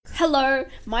Hello,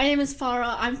 my name is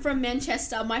Farah. I'm from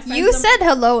Manchester. My friends. You said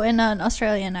hello in an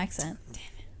Australian accent.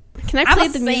 Can I play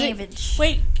the music?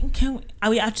 Wait, are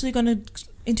we actually going to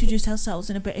introduce ourselves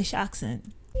in a British accent?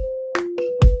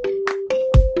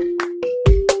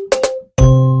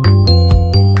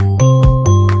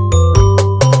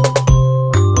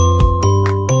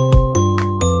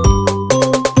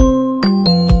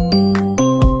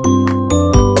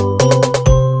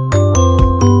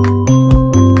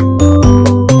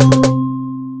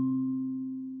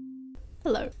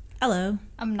 Hello.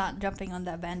 I'm not jumping on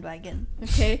that bandwagon.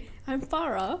 Okay, I'm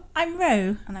Farah. I'm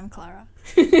Ro. And I'm Clara.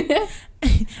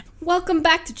 Welcome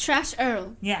back to Trash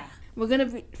Earl. Yeah. We're gonna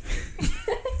be...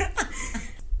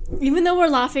 Even though we're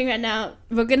laughing right now,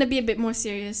 we're gonna be a bit more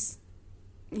serious.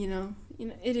 You know,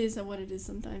 it is what it is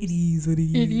sometimes. It is what it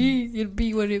is. It is. It'll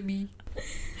be what it be.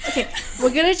 Okay,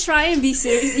 we're gonna try and be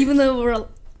serious, even though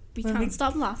we can't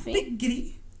stop laughing.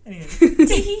 Giddy. Anyway.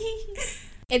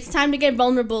 It's time to get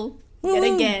vulnerable.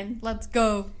 Yet again. Let's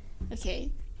go.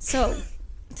 Okay, so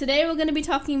today we're going to be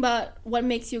talking about what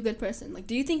makes you a good person. Like,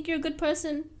 do you think you're a good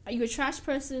person? Are you a trash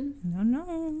person?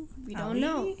 No. We don't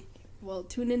know. Well,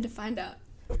 tune in to find out.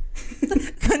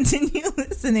 Continue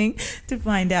listening to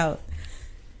find out.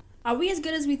 Are we as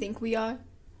good as we think we are?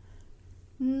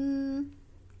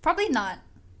 Probably not.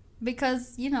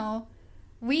 Because,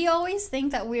 we always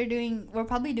think that we're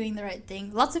probably doing the right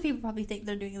thing. Lots of people probably think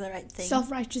they're doing the right thing.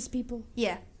 Self-righteous people.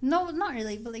 Yeah. No, not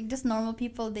really. But, just normal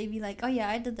people, they be like, oh, yeah,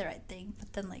 I did the right thing.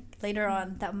 But then, later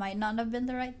on, that might not have been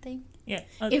the right thing. Yeah.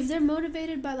 If they're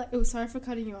motivated by, oh, sorry for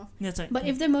cutting you off. That's right. But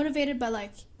if they're motivated by,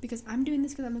 because I'm doing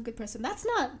this because I'm a good person, that's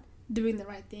not doing the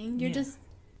right thing. You're just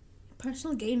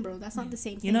personal gain, bro. That's not the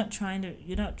same thing. You're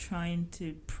not trying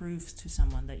to prove to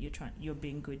someone that you're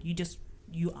being good.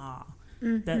 You are.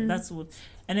 Mm-hmm. That's what,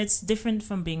 and it's different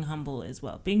from being humble as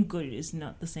well. Being good is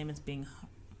not the same as being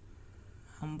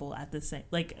humble at the same,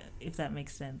 if that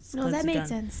makes sense. No, that makes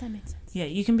sense. Yeah,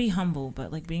 you can be humble,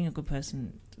 but being a good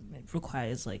person, it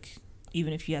requires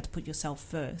even if you have to put yourself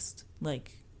first,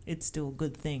 it's still a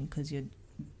good thing because you're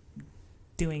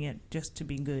doing it just to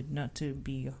be good, not to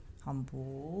be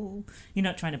humble. You're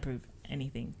not trying to prove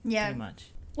anything. Yeah. Pretty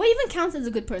much. What even counts as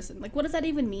a good person? What does that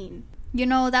even mean?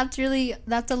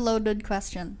 That's a loaded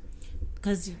question.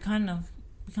 Because you kind of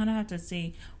have to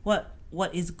see what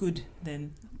is good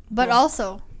then. But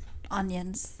also,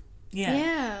 onions. Yeah.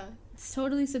 Yeah. It's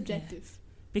totally subjective.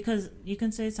 Yeah. Because you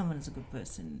can say someone is a good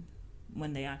person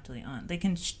when they actually aren't. They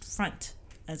can front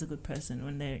as a good person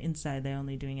when they're inside. They're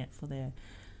only doing it for their...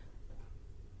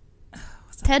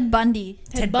 Ted Bundy.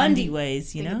 Ted Bundy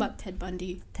ways, Think about Ted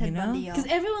Bundy. Bundy, because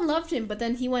everyone loved him, but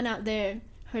then he went out there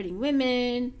hurting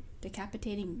women,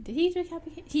 decapitating. Did he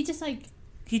decapitate? He just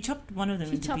he chopped one of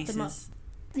them into pieces. Them up.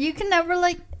 You can never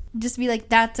just be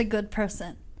that's a good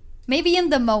person. Maybe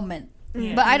in the moment,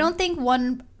 but I don't think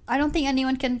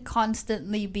anyone can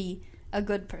constantly be a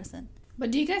good person.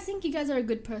 But do you guys think you guys are a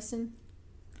good person?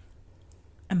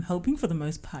 I'm hoping for the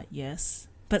most part, yes.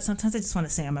 But sometimes I just want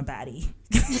to say I'm a baddie.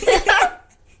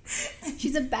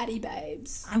 She's a baddie,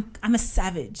 babes. I'm a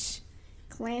savage.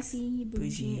 Classy,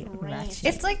 bougie, ratchet.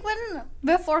 It's when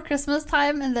before Christmas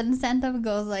time and then Santa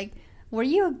goes were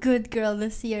you a good girl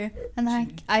this year? And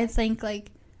I think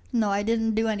no, I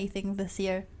didn't do anything this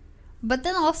year. But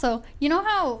then also, you know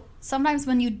how sometimes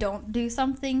when you don't do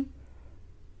something,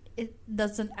 it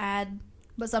doesn't add,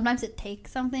 but sometimes it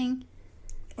takes something.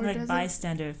 Or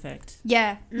bystander effect.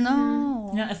 Yeah. Mm-hmm.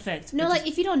 No. Not effect. No,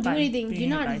 if you don't do anything, you're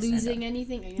not losing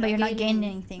anything. But you're not gaining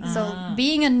anything. So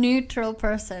being a neutral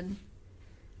person,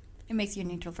 it makes you a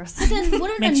neutral person. But then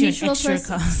wouldn't a neutral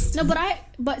person... Cost. No,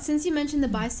 but since you mentioned the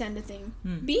bystander thing,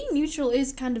 being neutral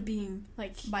is kind of being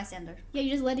bystander. Yeah,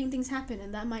 you're just letting things happen,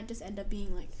 and that might just end up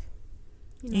being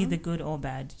either good or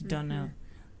bad. You don't know.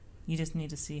 You just need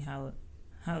to see how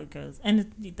it goes.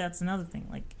 And that's another thing.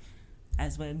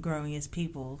 As we're growing as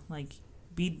people,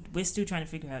 we're still trying to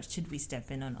figure out should we step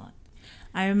in or not.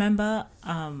 I remember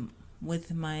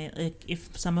with my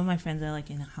if some of my friends are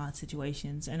in hard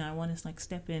situations and I want to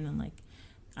step in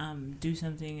and do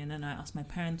something, and then I ask my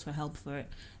parents for help for it.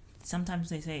 Sometimes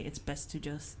they say it's best to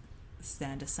just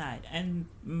stand aside, and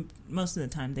most of the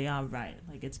time they are right.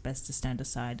 It's best to stand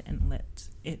aside and let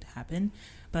it happen.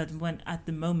 But when at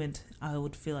the moment I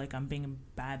would feel like I'm being a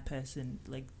bad person,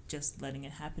 just letting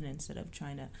it happen instead of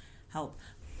trying to help.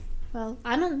 Well,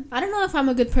 I don't know if I'm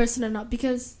a good person or not,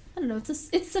 because I don't know,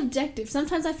 it's subjective.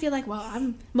 Sometimes I feel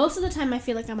most of the time I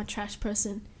feel like I'm a trash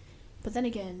person. But then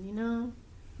again,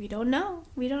 we don't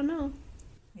know.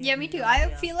 Yeah, me too.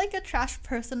 I feel like a trash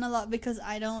person a lot because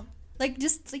I don't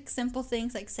just simple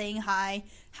things like saying hi,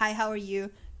 how are you,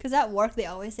 Because at work they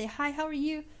always say, hi, how are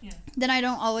you? Yeah. Then I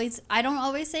don't always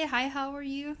say, hi, how are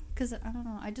you? Because I don't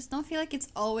know, I just don't feel like it's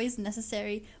always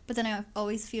necessary. But then I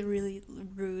always feel really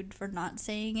rude for not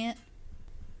saying it.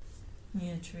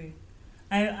 Yeah, true.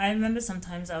 I remember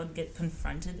sometimes I would get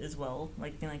confronted as well,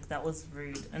 like being like, that was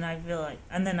rude. And I feel like,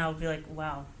 and then I would be like,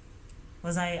 wow,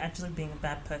 was I actually being a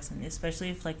bad person?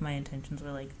 Especially if like my intentions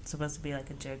were like supposed to be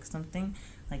like a joke or something.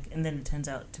 Like, and then it turns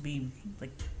out to be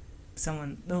like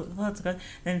someone, well, it's good.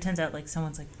 Then it turns out like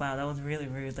someone's like, wow, that was really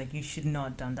rude. Like, you should not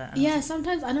have done that. And Yeah,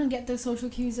 sometimes I don't get the social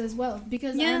cues as well,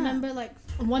 because I remember like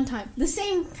one time the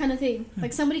same kind of thing.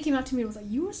 Like somebody came up to me and was like,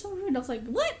 "You were so rude." I was like,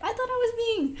 "What? I thought I was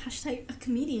being #a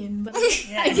comedian," but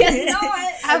Yeah. I guess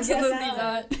not. Absolutely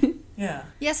not. Yeah.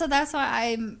 Yeah, so that's why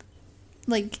I'm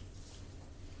like,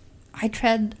 I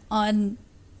tread on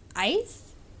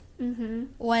ice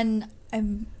when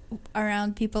I'm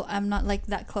around people I'm not like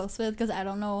that close with, because I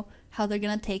don't know how they're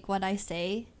gonna take what I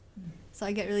say. So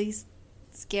I get really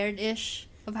scared-ish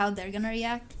of how they're gonna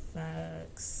react.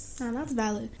 Facts. Oh, that's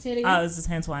valid. Say it again. It's just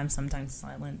hence why I'm sometimes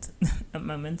silent at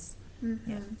moments.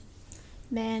 Yeah.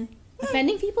 Man,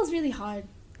 offending people is really hard,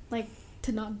 like,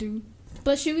 to not do.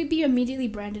 But should we be immediately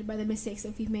branded by the mistakes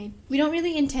that we've made? We don't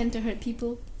really intend to hurt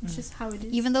people. It's just how it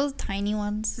is. Even those tiny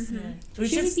ones. Yeah.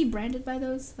 Should we be branded by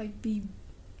those? Like, be...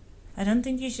 I don't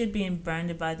think you should be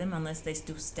branded by them unless they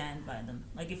still stand by them.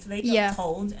 Like, if they got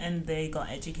told and they got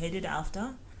educated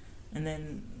after, and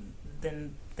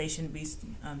then they shouldn't be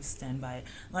stand by it.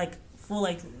 Like, for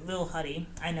like Lil Huddy,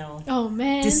 I know. Oh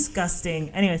man, disgusting.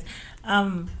 Anyways,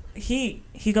 he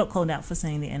got called out for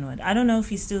saying the N-word. I don't know if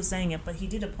he's still saying it, but he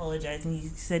did apologize and he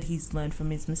said he's learned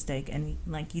from his mistake and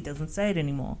he doesn't say it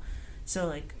anymore. So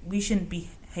like, we shouldn't be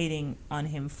hating on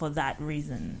him for that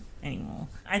reason anymore.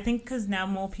 I think because now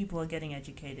more people are getting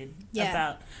educated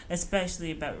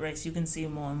especially about race. You can see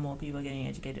more and more people are getting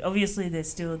educated. Obviously there's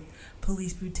still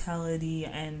police brutality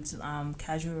and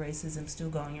casual racism still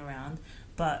going around,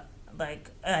 but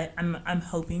like I'm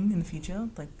hoping in the future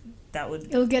like that would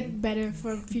it'll get better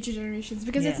for future generations,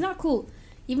 because it's not cool.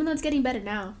 Even though it's getting better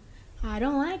now, I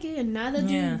don't like it, and neither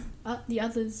do the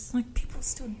others. Like, people are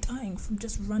still dying from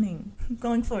just running,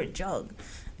 going for a jog.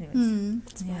 Anyways,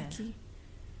 it's wacky.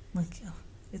 Like,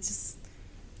 it's just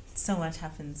so much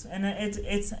happens, and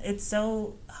it's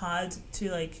so hard to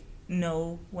like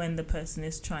know when the person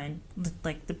is trying,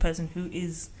 like the person who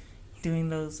is doing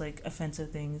those like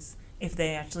offensive things, if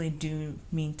they actually do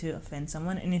mean to offend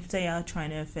someone, and if they are trying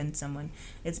to offend someone,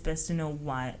 it's best to know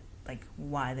why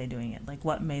they're doing it, like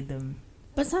what made them.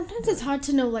 But sometimes it's hard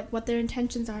to know like what their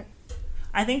intentions are.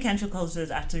 I think cancel culture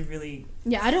is actually really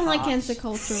I don't harsh. like cancel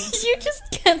culture. You just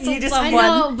canceled someone. I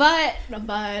know,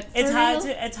 but it's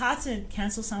hard to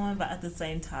cancel someone, but at the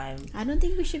same time, I don't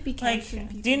think we should be canceling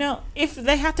people. Do you know, if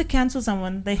they have to cancel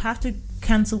someone, they have to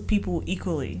cancel people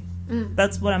equally.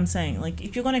 That's what I'm saying. Like,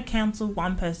 if you're gonna cancel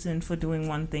one person for doing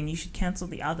one thing, you should cancel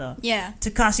the other. Yeah.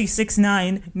 Tekashi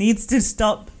 6ix9ine needs to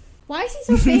stop. Why is he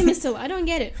so famous though? I don't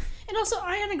get it. And also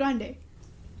Ariana Grande,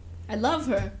 I love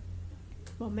her.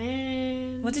 Oh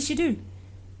man, What did she do?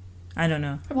 I don't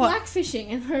know. Her blackfishing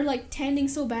and her like tanning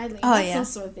so badly. That's that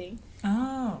sort of thing.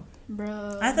 Oh,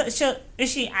 bro. I thought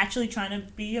is she actually trying to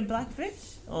be a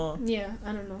blackfish or? Yeah,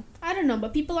 I don't know.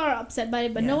 But people are upset by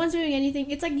it. But no one's doing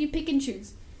anything. It's like you pick and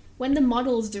choose. When the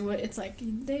models do it, it's like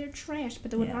they're trash. But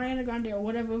then when Ariana Grande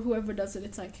or whoever does it,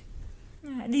 it's like,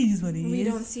 it is what it is. We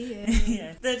don't see it.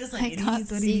 Yeah, they're just like, it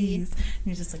is what it is. And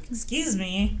you're just like, excuse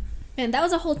me. And that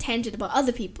was a whole tangent about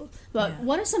other people. But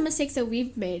what are some mistakes that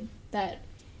we've made that,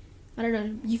 I don't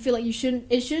know, you feel like it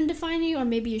shouldn't define you, or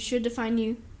maybe it should define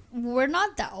you? We're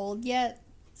not that old yet,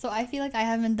 so I feel like I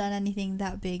haven't done anything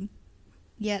that big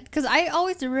yet. Because I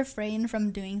always refrain from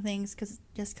doing things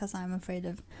just because I'm afraid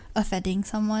of offending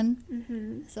someone.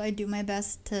 Mm-hmm. So I do my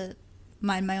best to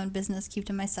mind my own business, keep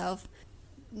to myself.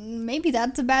 Maybe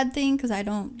that's a bad thing because I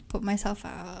don't put myself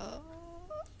out.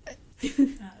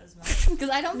 Because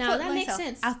I don't put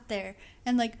myself out there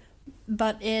and like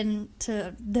butt in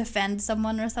to defend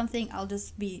someone or something. I'll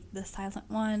just be the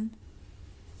silent one.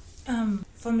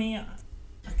 For me,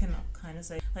 I can kind of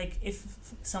say, like, if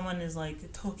someone is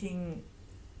like talking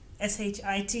shit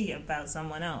about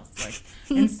someone else, like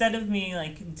instead of me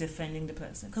like defending the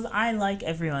person, because I like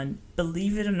everyone,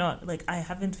 believe it or not. Like, I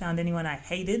haven't found anyone I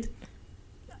hated.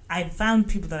 I found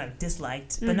people that I've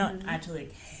disliked, but not actually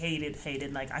like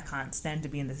hated. Like, I can't stand to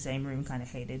be in the same room kind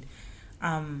of hated.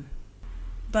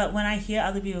 But when I hear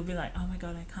other people be like, oh my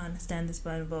god, I can't stand this,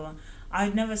 blah, blah, blah,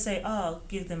 I'd never say, oh,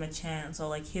 give them a chance, or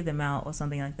like hear them out or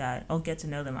something like that, or get to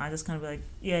know them. I just kind of be like,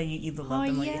 yeah, you either love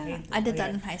them or you hate them. I did that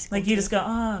in high school. Like you just go,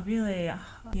 oh, really? Oh,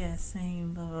 yeah,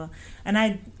 same, blah, blah.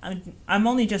 And I'm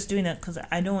only just doing that because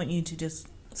I don't want you to just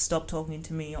stop talking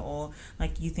to me, or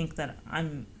like you think that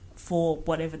I'm for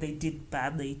whatever they did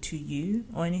badly to you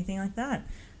or anything like that.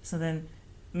 So then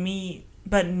me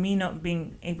not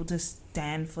being able to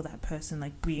stand for that person,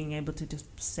 like being able to just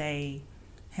say,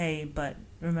 hey, but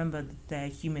remember that they're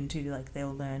human too, like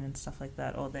they'll learn and stuff like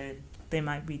that, or they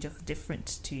might be just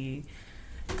different to you,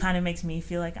 kind of makes me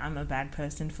feel like I'm a bad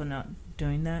person for not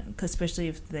doing that, 'cause especially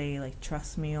if they like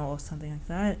trust me or something like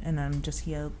that, and I'm just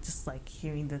here just like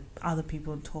hearing the other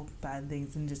people talk bad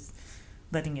things and just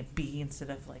letting it be instead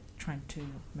of like trying to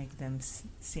make them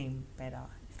seem better,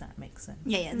 if that makes sense.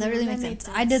 Yeah, that really makes sense.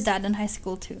 I did that in high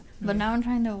school too, but now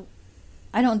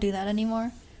I don't do that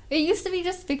anymore. It used to be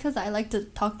just because I like to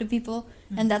talk to people,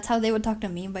 and that's how they would talk to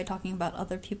me, by talking about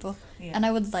other people. Yeah. And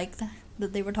I would like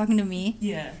that they were talking to me.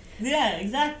 Yeah,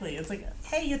 exactly. It's like,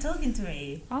 hey, you're talking to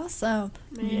me. Awesome.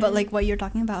 Man. But like what you're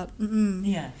talking about,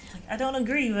 yeah. It's like, I don't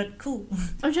agree, but cool.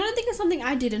 I'm trying to think of something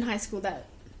I did in high school that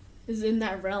is in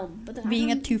that realm. But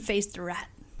being a two-faced rat.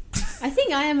 I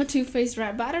think I am a two-faced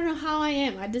rat, but I don't know how I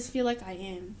am. I just feel like I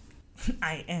am.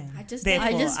 I am. I just feel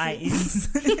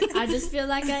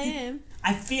like I am.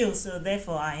 I feel, so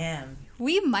therefore I am.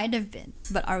 We might have been,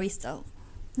 but are we still?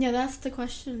 Yeah, that's the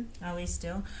question. Are we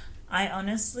still? I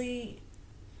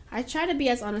try to be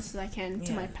as honest as I can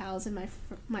to my pals and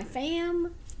my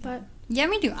fam, but... Yeah,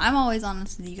 me too. I'm always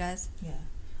honest with you guys. Yeah.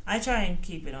 I try and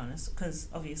keep it honest, because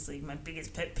obviously my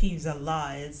biggest pet peeves are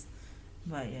lies.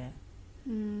 But yeah.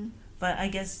 But I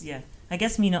guess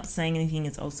me not saying anything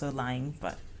is also lying,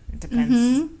 but it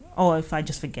depends. Or if I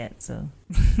just forget, so.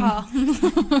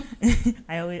 Oh.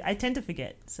 I tend to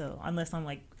forget, so unless I'm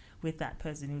like with that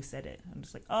person who said it, I'm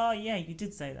just like, oh yeah, you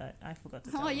did say that. I forgot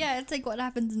to tell them. Yeah, it's like what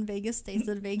happens in Vegas stays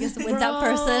in Vegas with that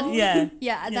person. Yeah.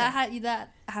 That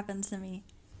happens to me.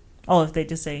 Oh, if they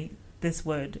just say this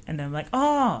word and I'm like,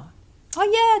 oh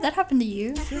yeah, that happened to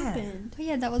you. That happened. Oh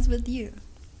yeah, that was with you.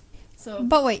 So.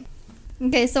 But wait.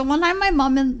 Okay, so one time my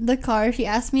mom in the car, she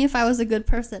asked me if I was a good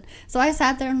person. So I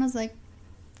sat there and was like,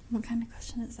 what kind of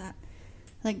question is that?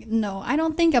 Like, no, I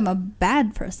don't think I'm a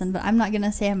bad person, but I'm not going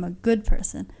to say I'm a good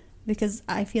person. Because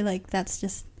I feel like that's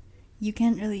just, you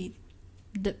can't really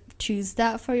choose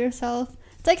that for yourself.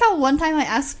 It's like how one time I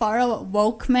asked Farah what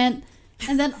woke meant.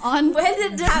 And then on... When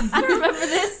did that... I don't remember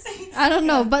this. I don't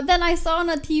know. But then I saw on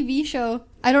a TV show,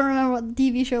 I don't remember what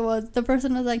the TV show was. The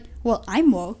person was like, well,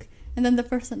 I'm woke. And then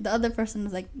the other person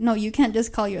was like, no, you can't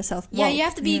just call yourself woke. Yeah, you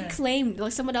have to be claimed.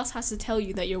 Like, someone else has to tell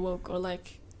you that you're woke. Or,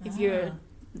 like, if you're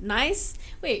nice.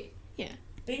 Wait, yeah.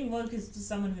 Being woke is just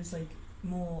someone who's, like,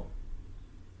 more,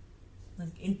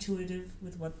 like, intuitive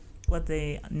with what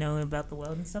they know about the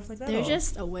world and stuff like that. They're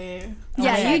just aware.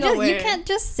 Yeah, you can't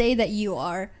just say that you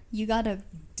are. You gotta...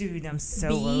 Dude, I'm so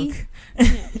woke.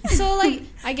 Yeah. So, like,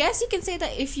 I guess you can say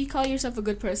that if you call yourself a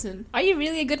good person. Are you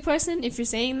really a good person if you're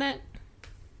saying that?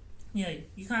 Yeah,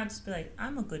 you can't just be like,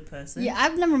 I'm a good person. Yeah,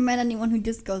 I've never met anyone who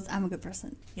just goes, I'm a good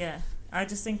person. Yeah, I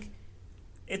just think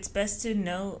it's best to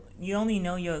know, you only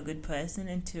know you're a good person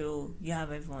until you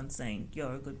have everyone saying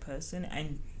you're a good person,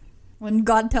 and when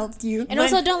God tells you. And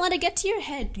also don't let it get to your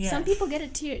head. Yeah. Some people get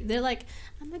it to your, they're like,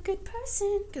 I'm a good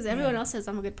person, because everyone else says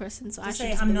I'm a good person, so just I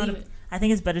should just believe it. I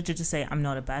think it's better to just say I'm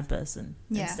not a bad person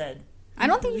instead. I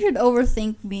don't think you should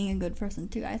overthink being a good person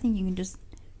too. I think you can just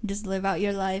live out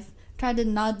your life. Try to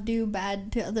not do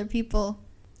bad to other people.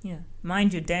 Yeah.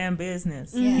 Mind your damn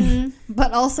business. Yeah.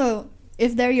 But also,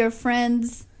 if they're your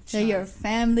friends, they're your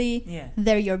family,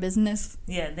 they're your business.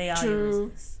 Yeah, they are your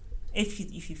business.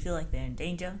 If you feel like they're in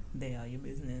danger, they are your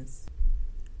business.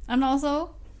 And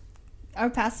also, our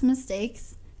past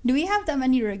mistakes. Do we have that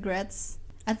many regrets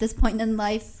at this point in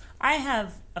life? I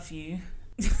have a few.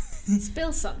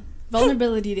 Spill some.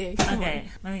 Vulnerability day. Okay,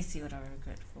 let me see what I'm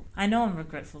regretful. I know I'm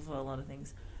regretful for a lot of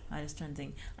things. I just try and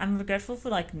think. I'm regretful for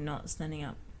like not standing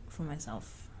up for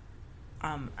myself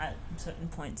at certain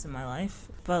points in my life.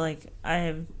 But like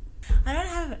I don't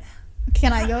have.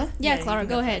 Can I go? Yeah, Clara,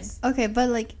 go ahead. Okay, but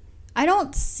like I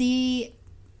don't see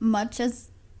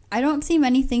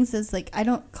many things as like, I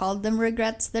don't call them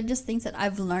regrets. They're just things that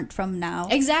I've learned from now.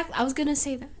 Exactly. I was gonna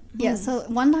say that. Yeah. So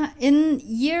in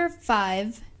year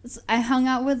 5, I hung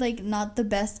out with like not the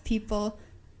best people.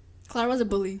 Clara was a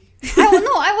bully. No,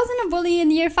 I wasn't a bully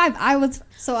in year 5.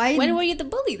 When were you the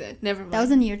bully then? Never mind. That was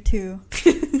in year 2.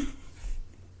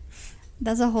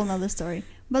 That's a whole nother story.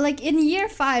 But like in year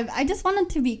 5, I just wanted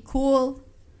to be cool.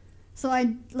 So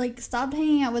I like stopped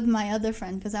hanging out with my other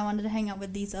friend because I wanted to hang out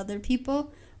with these other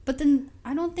people. But then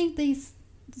I don't think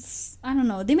I don't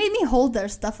know. They made me hold their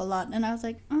stuff a lot, and I was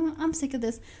like, I'm sick of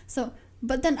this. So,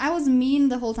 but then I was mean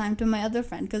the whole time to my other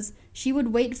friend because she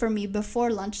would wait for me before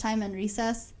lunchtime and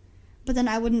recess, but then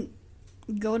I wouldn't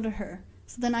go to her.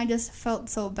 So then I just felt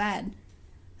so bad.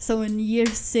 So in year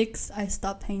 6, I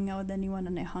stopped hanging out with anyone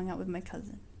and I hung out with my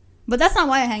cousin. But that's not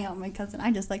why I hang out with my cousin.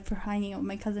 I just like for hanging out with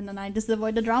my cousin, and I just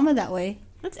avoid the drama that way.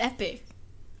 That's epic.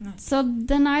 Nice. So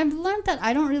then I've learned that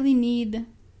I don't really need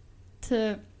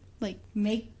to like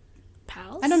make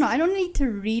Pals? I don't know. I don't need to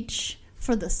reach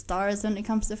for the stars when it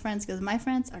comes to friends because my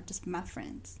friends are just my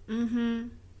friends. Mm-hmm.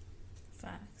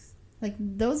 Facts. Like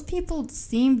those people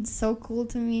seemed so cool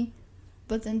to me,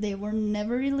 but then they were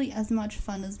never really as much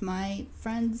fun as my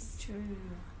friends. True.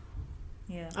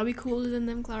 Yeah. Are we cooler than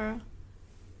them, Clara?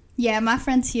 Yeah, my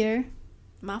friends here.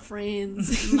 My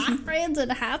friends. My friends in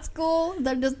high school,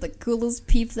 they're just the coolest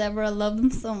peeps ever. I love them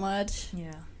so much.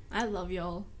 Yeah. I love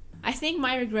y'all. I think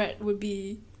my regret would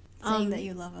be Saying that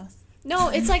you love us. No,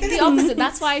 it's like the opposite.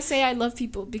 That's why I say I love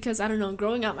people, because I don't know,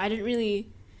 growing up I didn't really,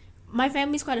 my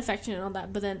family's quite affectionate and all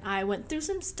that, but then I went through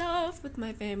some stuff with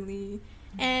my family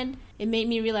and it made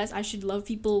me realize I should love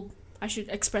people, I should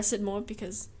express it more,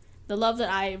 because the love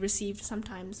that I received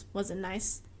sometimes wasn't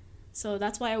nice. So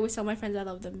that's why I always tell my friends I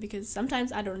love them, because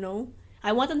sometimes I don't know.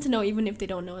 I want them to know even if they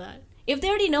don't know that. If they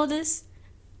already know this,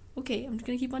 okay, I'm just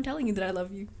gonna keep on telling you that I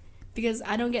love you, because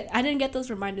I didn't get those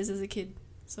reminders as a kid.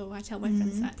 So I tell my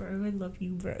friends that. Bro, I love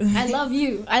you, bro. I love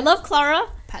you. I love Clara.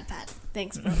 Pat pat.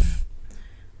 Thanks, bro.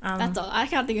 That's all. I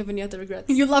can't think of any other regrets.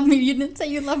 You love me. You didn't say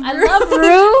you love me. I love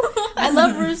Rue. I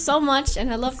love Rue so much, and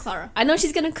I love Clara. I know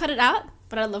she's gonna cut it out,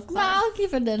 but I love No, Clara. I'll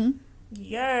keep it in.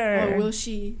 Yeah. Or will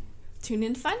she tune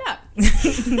in to find out?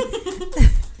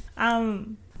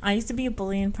 I used to be a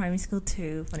bully in primary school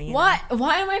too. Funny. What?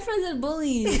 Why are my friends are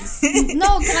bullies?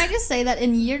 No, can I just say that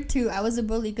in year 2 I was a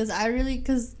bully because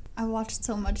I watched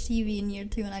so much TV in year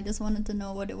 2 and I just wanted to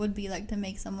know what it would be like to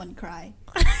make someone cry.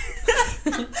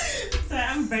 Sorry,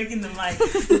 I'm breaking the mic,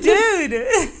 dude.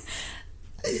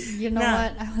 You know No.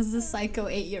 what? I was a psycho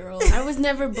 8-year-old. I was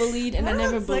never bullied, and I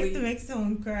never It's like bullied. to make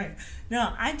someone cry.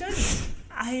 No, I don't.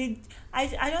 I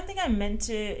don't think I meant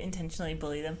to intentionally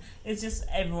bully them. It's just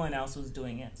everyone else was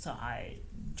doing it, so I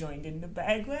joined in the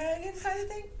bandwagon kind of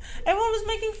thing. Everyone was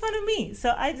making fun of me,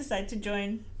 so I decided to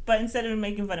join. But instead of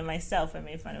making fun of myself, I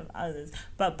made fun of others.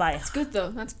 But by That's good though.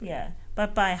 That's good. yeah,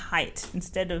 but by height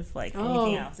instead of like Oh.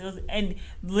 anything else. It was, and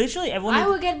literally everyone. I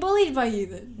would get bullied by you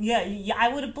then. Yeah, I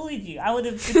would have bullied you. I would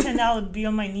have pretended I would be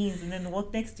on my knees and then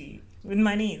walk next to you with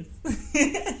my knees.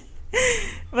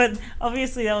 But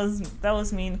obviously that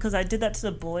was mean because I did that to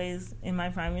the boys in my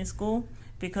primary school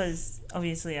because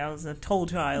obviously I was a tall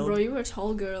child. Bro, you were a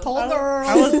tall girl. Tall girl.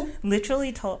 I was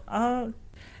literally tall.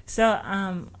 So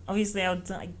obviously I would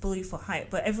like bully for height,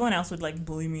 but everyone else would like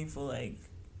bully me for like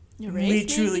Your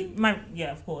race, literally maybe?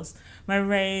 of course, my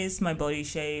race, my body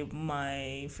shape,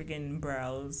 my freaking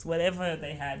brows, whatever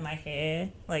they had, my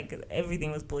hair, like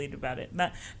everything was bullied about it.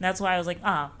 That's why I was like,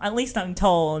 at least I'm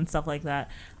tall and stuff like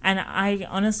that. And I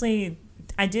honestly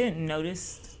I didn't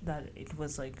notice that it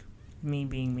was like me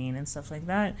being mean and stuff like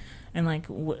that. And like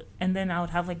and then I would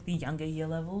have like the younger year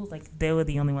levels, like they were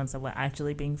the only ones that were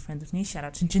actually being friends with me. Shout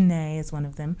out to Janae as one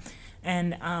of them.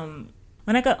 And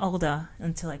when I got older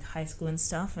into like high school and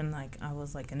stuff, and like I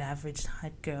was like an average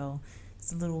height girl,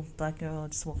 just a little black girl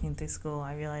just walking through school,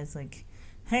 I realized like,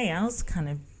 hey, I was kind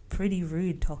of pretty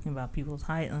rude talking about people's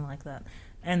height and like that.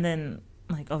 And then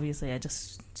like obviously I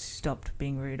just stopped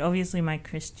being rude. Obviously my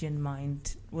Christian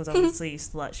mind was obviously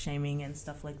slut shaming and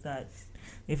stuff like that.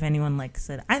 If anyone like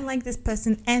said I like this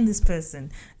person and this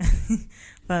person,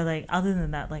 but like other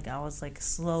than that, like I was like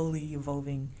slowly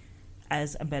evolving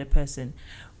as a better person.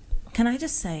 Can I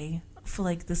just say, for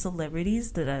like the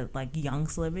celebrities that are like young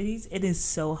celebrities, it is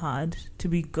so hard to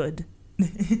be good.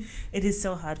 It is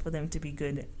so hard for them to be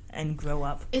good and grow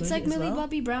up. It's good like as Millie well.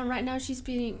 Bobby Brown right now. She's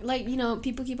being like, you know,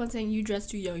 people keep on saying you dress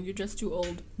too young, you dress too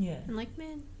old. Yeah. And like,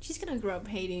 man, she's gonna grow up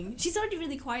hating. She's already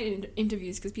really quiet in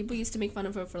interviews because people used to make fun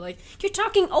of her for like, you're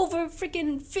talking over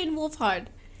freaking Finn Wolfhard.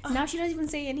 Now she doesn't even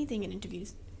say anything in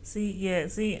interviews.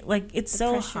 See, like it's The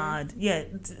so pressure. hard. Yeah,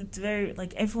 it's very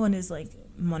like everyone is like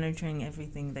monitoring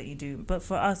everything that you do. But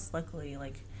for us, luckily,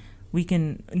 like we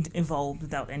can evolve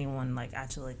without anyone like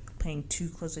actually like paying too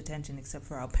close attention, except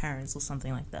for our parents or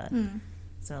something like that.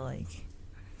 So like,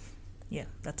 yeah,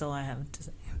 that's all I have to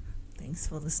say. Thanks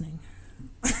for listening.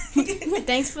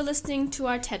 Thanks for listening to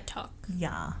our TED Talk.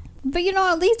 Yeah. But you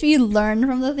know, at least we learn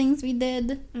from the things we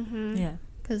did. Mm-hmm. Yeah.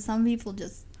 Because some people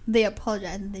just, they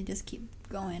apologize and they just keep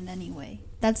going anyway.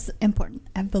 That's important.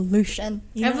 Evolution.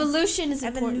 You know, Evolution is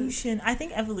important. evolution. I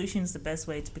think evolution is the best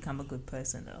way to become a good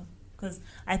person, though, because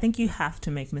I think you have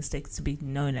to make mistakes to be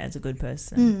known as a good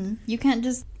person. You can't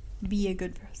just be a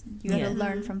good person. You gotta Yeah.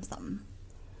 learn from something.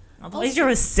 Otherwise, you're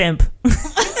a simp.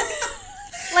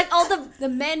 Like all the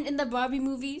men in the Barbie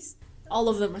movies, all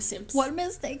of them are simps. What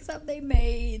mistakes have they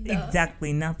made?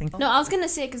 Exactly, nothing. No, I was gonna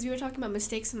say, because we were talking about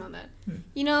mistakes and all that.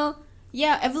 You know,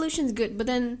 yeah, evolution's good, but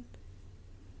then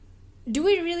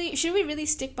should we really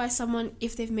stick by someone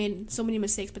if they've made so many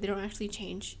mistakes but they don't actually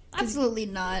change? 'Cause- Absolutely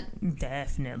not.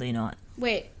 Definitely not.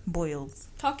 Wait, Boils.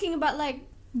 talking about like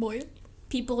Boy.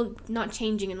 people not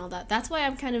changing and all that. That's why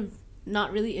I'm kind of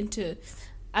not really into.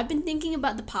 I've been thinking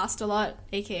about the past a lot,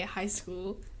 aka high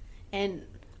school, and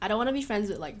I don't want to be friends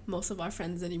with like most of our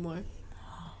friends anymore.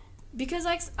 Because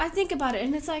like I think about it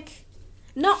and it's like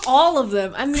not all of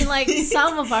them. I mean like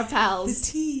some of our The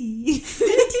pals. tea.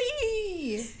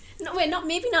 No, wait,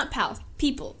 maybe not pals.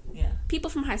 People. Yeah. People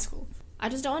from high school. I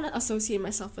just don't want to associate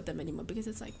myself with them anymore because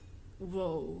it's like,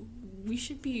 whoa, we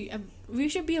should be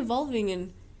evolving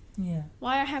and Yeah.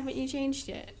 why haven't you changed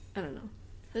yet? I don't know.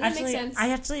 Does that make sense? I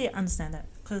actually understand that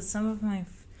because some of my,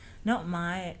 not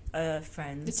my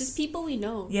friends. It's just people we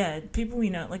know. Yeah, people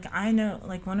we know. Like I know,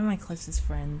 like one of my closest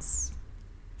friends.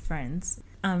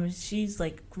 She's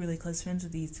like really close friends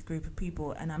with these group of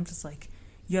people, and I'm just like,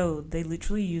 yo, they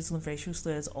literally use racial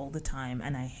slurs all the time,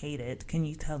 and I hate it. Can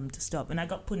you tell them to stop? And I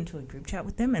got put into a group chat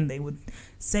with them, and they would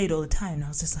say it all the time, and I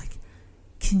was just like,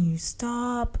 can you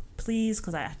stop, please?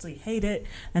 Because I actually hate it.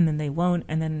 And then they won't.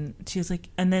 And then she was like,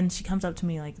 and then she comes up to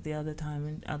me like the other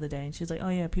day, and she's like, oh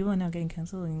yeah, people are now getting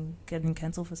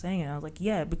cancelled for saying it. And I was like,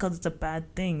 yeah, because it's a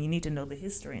bad thing. You need to know the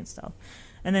history and stuff.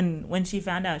 And then when she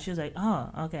found out, she was like, oh,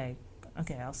 okay,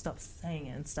 I'll stop saying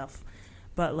it and stuff.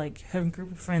 But like her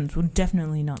group of friends will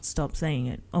definitely not stop saying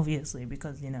it, obviously,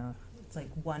 because you know it's like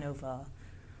 1 over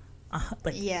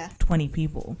like 20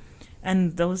 people.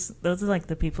 And those are like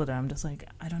the people that I'm just like,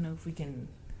 I don't know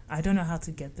how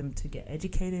to get them to get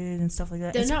educated and stuff like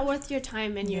that. They're not worth your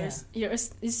time and your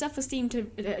self-esteem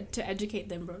to educate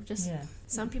them, bro.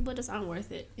 Some people just aren't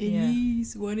worth it. It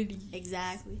is what it is.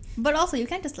 Exactly. But also, you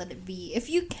can't just let it be. If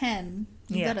you can,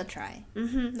 you gotta try.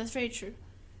 That's very true.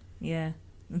 Yeah,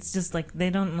 it's just like they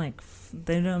don't know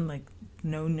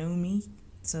me,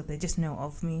 so they just know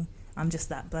of me. I'm just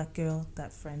that black girl,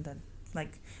 that friend, that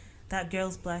like that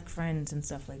girl's black friends and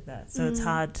stuff like that. So it's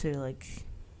hard to like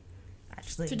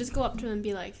actually to just go up to them and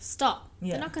be like, stop.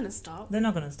 Yeah. They're not gonna stop.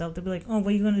 They'll be like, oh,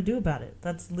 what are you gonna do about it?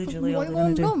 That's literally all they're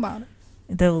gonna do. About it?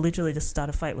 They'll literally just start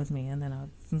a fight with me, and then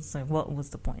it's like, what was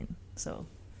the point? So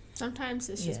sometimes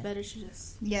it's just better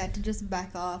to just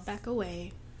back off, back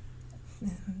away.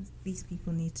 These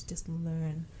people need to just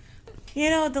learn. You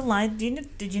know the line.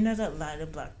 Did you know that lighter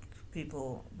black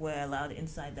people were allowed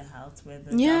inside the house, where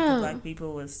the darker black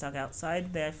people were stuck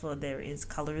outside? Therefore, there is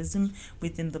colorism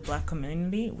within the black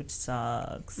community, which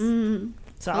sucks. So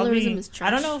Colorism is trash.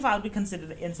 I don't know if I'll be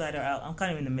considered inside or out. I'm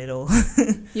kind of in the middle.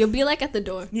 You'll be like at the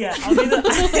door. Yeah,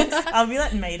 I'll be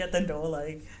like maid at the door,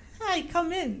 like, hi,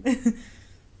 come in.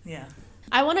 Yeah.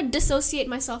 I want to dissociate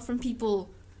myself from people.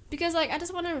 Because, like, I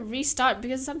just want to restart.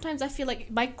 Because sometimes I feel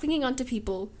like by clinging onto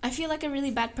people, I feel like a really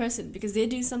bad person. Because they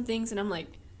do some things and I'm like,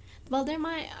 well,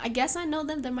 I guess I know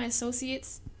them. They're my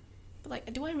associates. But,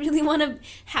 like, do I really want to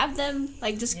have them,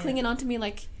 like, just clinging onto me?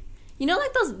 Like, you know,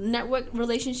 like those network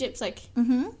relationships, like,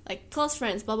 like close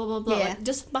friends, blah, blah, blah, blah. Yeah. Like,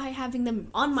 just by having them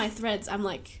on my threads, I'm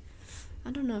like,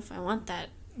 I don't know if I want that.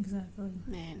 Exactly.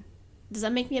 Man. Does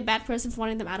that make me a bad person for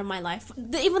wanting them out of my life?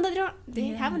 Even though they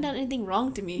haven't done anything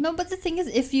wrong to me. No, but the thing is,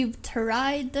 if you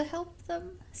tried to help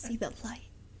them see the light,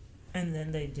 and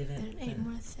then they didn't. It ain't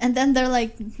worth it. and then they're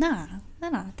like, nah,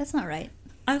 that's not right.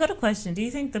 I got a question. Do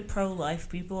you think the pro-life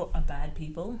people are bad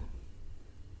people?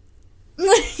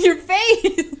 Your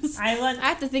face. I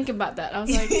have to think about that. I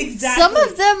was like, exactly. Some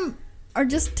of them are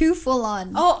just too full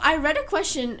on. Oh, I read a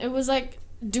question. It was like,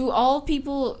 do all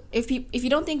people, if you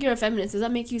don't think you're a feminist, does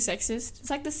that make you sexist? It's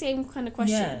like the same kind of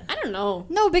question. Yeah. I don't know.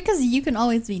 No, because you can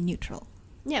always be neutral.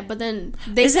 Yeah, but then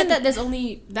they said that there's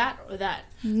only that or that.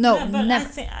 No, yeah, but never.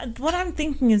 What I'm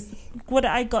thinking is, what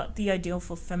I got the ideal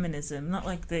for feminism, not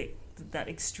like that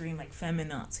extreme like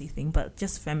feminazi thing, but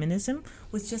just feminism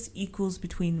was just equals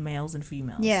between males and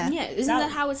females. Yeah. Yeah, isn't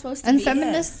that how it's supposed to And be?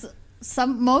 feminists,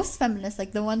 most feminists,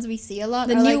 like the ones we see a lot,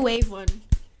 The are new like, wave one.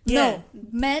 no,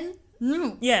 men.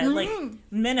 Yeah, like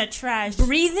men are trash.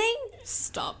 Breathing?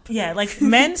 Stop. Yeah, like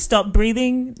men stop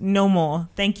breathing, no more.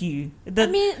 Thank you. I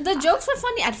mean, the jokes were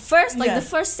funny at first, like the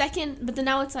first second, but then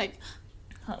now it's like,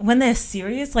 when they're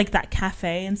serious, like that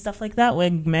cafe and stuff like that, where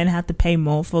men have to pay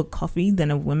more for coffee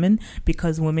than a woman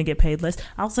because women get paid less.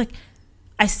 I was like,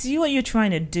 I see what you're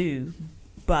trying to do,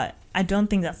 but I don't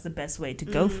think that's the best way to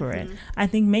go for it. I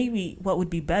think maybe what would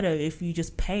be better if you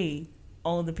just pay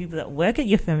all the people that work at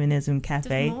your feminism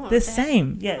cafe the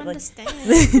same. Yeah, like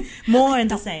more and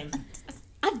the same.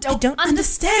 I don't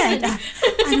understand. I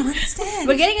don't understand.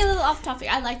 We're getting a little off topic.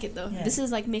 I like it though. Yeah. This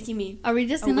is like making me. Are we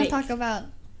just gonna awake. talk about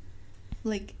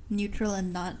like neutral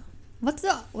and not? What's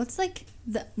like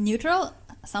the neutral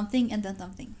something and then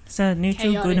something? So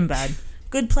neutral, Chaotic. good and bad.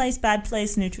 Good place, bad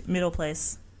place, neutral, middle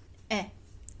place.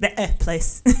 The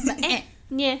place.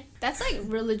 Yeah, that's like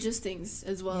religious things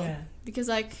as well. Yeah. Because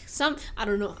like I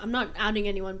don't know, I'm not outing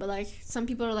anyone, but like some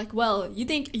people are like, well, you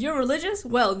think you're religious?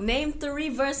 Well, name 3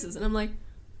 verses. And I'm like,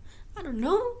 I don't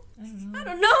know.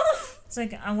 It's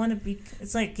like I want to be.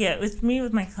 It's like it's me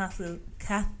with my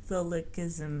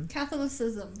Catholicism.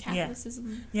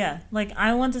 Catholicism. Yeah, like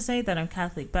I want to say that I'm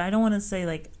Catholic, but I don't want to say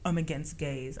like I'm against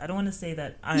gays. I don't want to say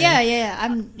that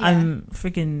I'm I'm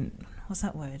freaking, what's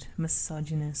that word?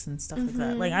 Misogynist and stuff like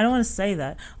that. Like I don't want to say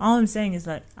that. All I'm saying is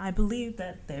that I believe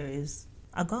that there is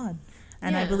a God,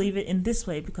 and I believe it in this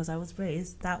way because I was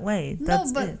raised that way.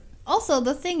 That's it. Also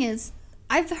the thing is,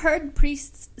 I've heard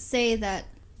priests say that.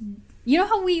 You know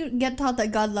how we get taught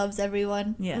that God loves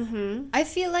everyone? Yeah. I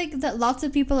feel like that lots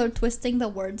of people are twisting the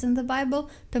words in the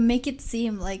Bible to make it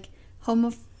seem like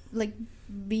like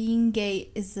being gay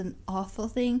is an awful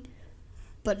thing,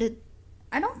 but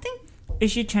I don't think.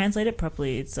 If you translate it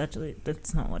properly,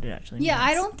 that's not what it actually means. Yeah,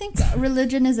 I don't think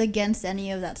religion is against any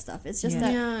of that stuff. It's just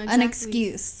an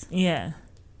excuse. Yeah,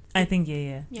 I think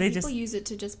yeah. They people use it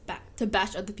to just to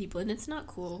bash other people, and it's not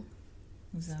cool.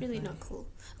 Exactly. It's really not cool.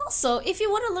 Also, if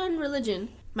you want to learn religion,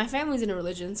 my family's in a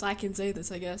religion, so I can say this,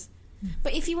 I guess.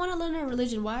 But if you want to learn a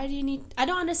religion, why do you need... I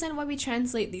don't understand why we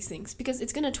translate these things, because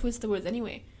it's going to twist the words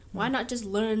anyway. Why not just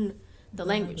learn the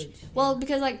language? Well,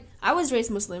 because, like, I was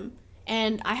raised Muslim,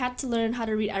 and I had to learn how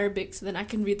to read Arabic so then I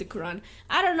can read the Quran.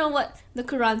 I don't know what the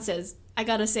Quran says. I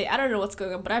gotta say, I don't know what's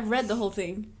going on, but I've read the whole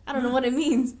thing. I don't know what it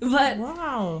means, but...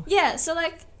 Wow. Yeah, so,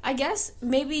 like... I guess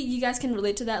maybe you guys can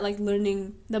relate to that, like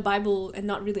learning the Bible and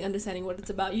not really understanding what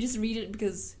it's about. You just read it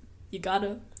because you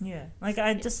gotta. Yeah, like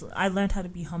I learned how to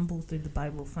be humble through the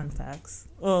Bible. Fun facts.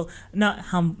 Well, not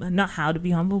how to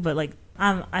be humble, but like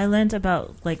I learned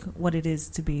about like what it is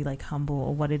to be like humble,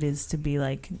 or what it is to be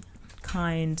like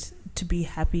kind, to be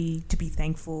happy, to be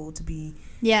thankful, to be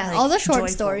like, all the short joyful.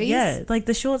 stories. Yeah, like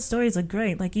the short stories are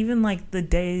great. Like even like the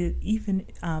day, even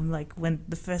like when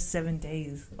the first 7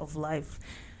 days of life.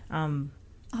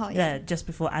 Just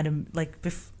before Adam, like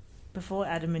before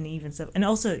Adam and Eve and stuff, and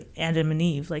also Adam and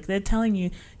Eve, like they're telling you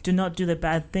do not do the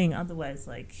bad thing, otherwise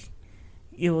like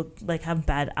you will like have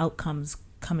bad outcomes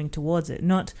coming towards it.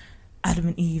 Not Adam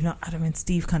and Eve, not Adam and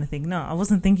Steve kind of thing. No, I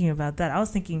wasn't thinking about that. I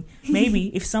was thinking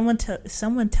maybe if someone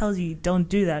tells you don't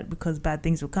do that because bad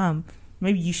things will come,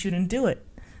 maybe you shouldn't do it.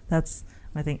 That's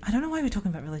my thing. I don't know why we're talking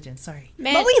about religion. Sorry.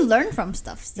 Man. But we learn from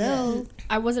stuff still. Yeah.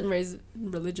 I wasn't raised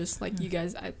religious like you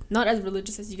guys. Not as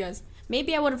religious as you guys.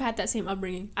 Maybe I would have had that same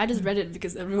upbringing. I just read it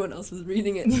because everyone else was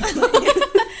reading it.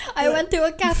 I went to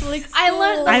a Catholic school.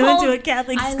 I went to a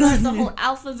Catholic school. I learned the whole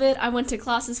alphabet. I went to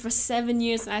classes for 7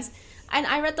 years. And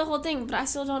I read the whole thing, but I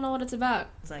still don't know what it's about.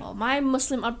 My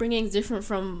Muslim upbringing is different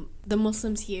from the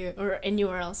Muslims here or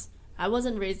anywhere else. I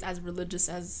wasn't raised as religious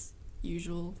as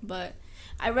usual, but...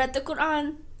 I read the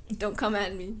Quran. Don't come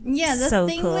at me. Yeah, the so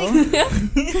thing, cool. like...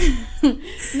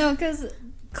 No, because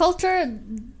culture,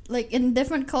 like, in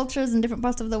different cultures in different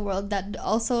parts of the world, that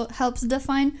also helps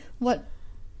define what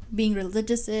being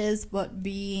religious is, what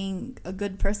being a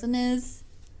good person is.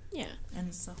 Yeah. And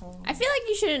it's the whole... I feel like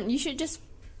you should just...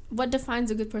 What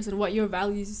defines a good person, what your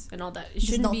values and all that. It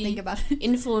shouldn't don't be think about it.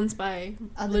 influenced by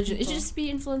religion. people. It should just be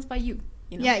influenced by you.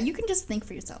 You know? Yeah, you can just think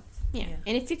for yourself. Yeah.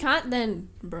 And if you can't, then,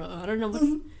 bro, I don't know what...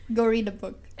 Go read a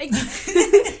book.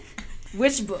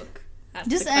 Which book? That's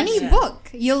just the any question. book.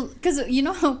 Because you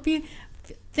know how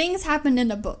things happen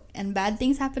in a book and bad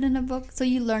things happen in a book, so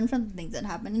you learn from the things that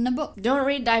happen in a book. Don't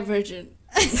read Divergent.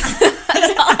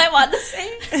 That's all I want to say.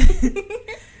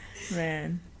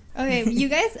 Man. Okay, you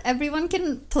guys, everyone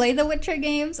can play the Witcher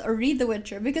games or read the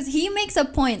Witcher, because he makes a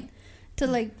point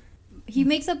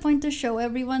to show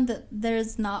everyone that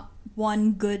there's not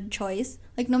one good choice.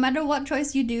 Like, no matter what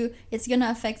choice you do, it's gonna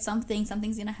affect something.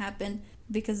 Something's gonna happen,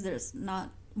 because there's not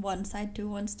one side to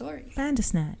one story.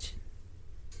 Bandersnatch.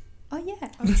 Oh yeah.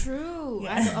 Oh, true.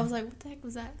 Yeah. I was like, what the heck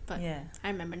was that? But Yeah. I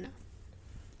remember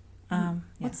now.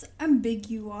 What's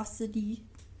ambiguosity?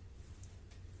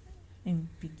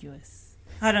 Ambiguous.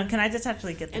 Hold on, can I just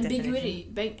actually get the Ambiguity.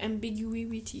 definition?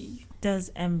 Ambiguity.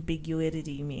 Does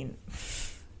ambiguity mean?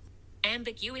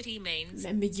 Ambiguity means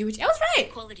Ambiguity. I was right.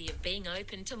 the quality of being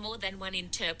open to more than one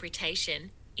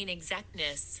interpretation,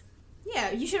 inexactness.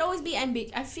 Yeah, you should always be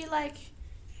I feel like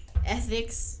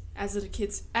ethics, as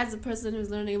a person who's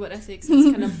learning about ethics,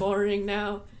 is kind of boring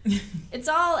now. It's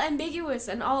all ambiguous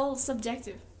and all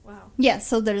subjective. Wow. Yeah,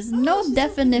 so there's no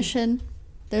definition.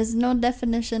 There's no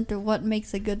definition to what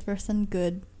makes a good person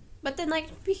good. But then, like,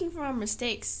 speaking from our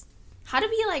mistakes, how do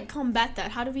we, like, combat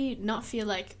that? How do we not feel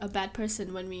like a bad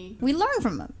person when we... We learn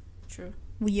from them. True.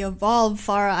 We evolve,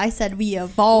 Farah. I said we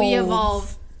evolve. We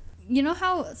evolve. You know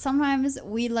how sometimes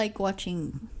we like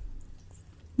watching...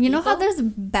 You know how there's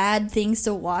bad things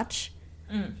to watch?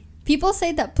 Mm. People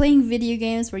say that playing video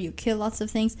games where you kill lots of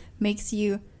things makes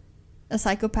you a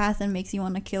psychopath and makes you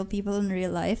want to kill people in real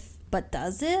life. But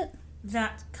does it?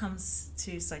 That comes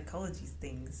to psychology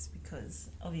things because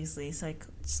obviously it's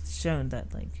shown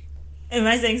that like. Am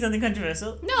I saying something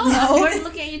controversial? No. We're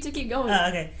looking at you to keep going.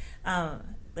 Okay.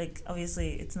 Like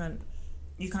obviously it's not.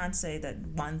 You can't say that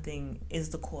one thing is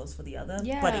the cause for the other,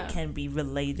 but it can be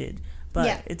related.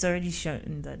 But it's already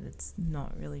shown that it's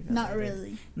not really related. Not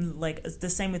really. Like it's the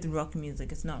same with rock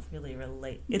music. It's not really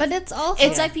related. But it's also...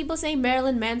 It's like people saying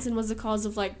Marilyn Manson was the cause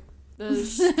of like the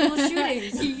school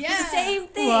shootings. Yeah. Same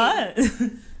thing. What?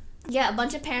 Yeah, a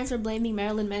bunch of parents were blaming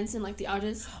Marilyn Manson, like the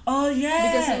artist. Oh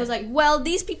yeah. Because he was like, well,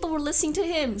 these people were listening to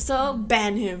him, so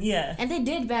ban him. Yeah. And they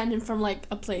did ban him from like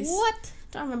a place. What?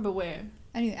 Don't remember where.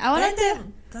 Anyway, I wanted to...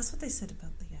 That's what they said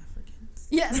about the Africans.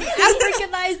 Yeah, the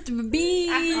Africanized bees.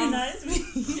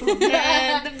 Africanized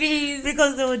Yeah, the bees.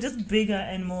 Because they were just bigger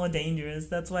and more dangerous.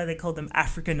 That's why they called them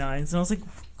Africanized. And I was like,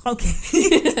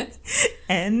 okay.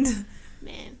 And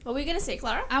Man, what were you gonna say,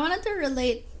 Clara? I wanted to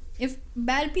relate. If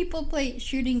bad people play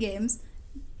shooting games,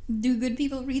 do good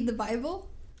people read the Bible?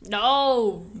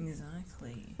 No.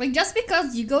 exactly. Like, just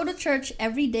because you go to church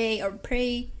every day or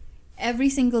pray every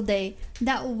single day,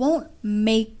 that won't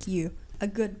make you a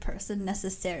good person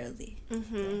necessarily.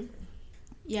 Mm-hmm.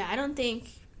 Yeah,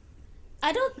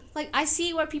 I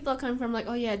see where people are coming from, like,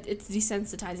 oh yeah, it's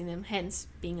desensitizing them, hence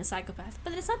being a psychopath.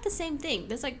 But it's not the same thing.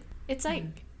 It's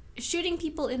like shooting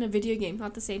people in a video game,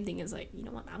 not the same thing as like, you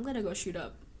know what, I'm gonna go shoot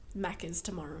up Macca's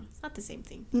tomorrow. It's not the same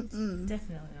thing. Mm-mm.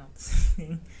 Definitely not the same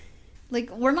thing. Like,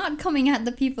 we're not coming at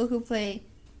the people who play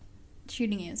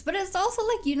shooting games. But it's also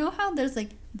like, you know how there's like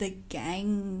the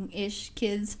gang-ish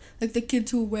kids, like the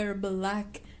kids who wear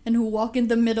black and who walk in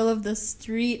the middle of the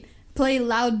street, play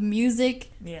loud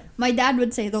music. Yeah. My dad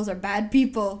would say those are bad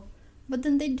people. But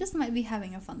then they just might be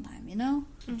having a fun time, you know?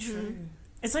 True.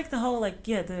 It's like the whole, like,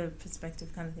 the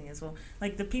perspective kind of thing as well.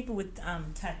 Like, the people with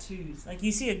tattoos. Like,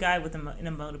 you see a guy with in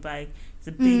a motorbike. He's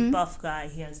a big, buff guy.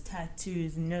 He has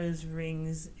tattoos, nose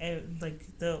rings,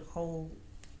 like, the whole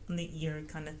on the ear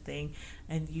kind of thing.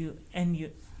 And you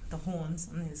the horns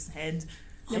on his head.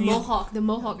 The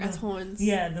mohawk has horns.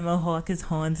 Yeah, the mohawk has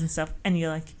horns and stuff. And you're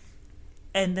like...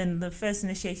 And then the first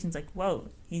initiation's like, whoa,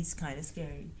 he's kind of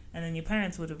scary. And then your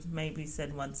parents would have maybe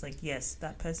said once, like, yes,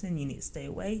 that person, you need to stay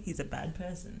away. He's a bad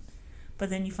person. But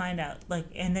then you find out, like,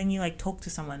 and then you, like, talk to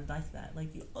someone like that. Like,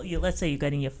 you let's say you're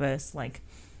getting your first, like,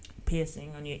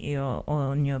 piercing on your ear or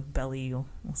on your belly or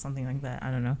something like that.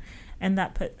 I don't know. And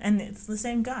and it's the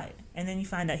same guy. And then you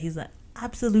find out he's an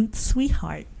absolute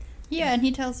sweetheart. Yeah, and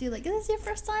he tells you, like, is this your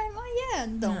first time? Oh, yeah,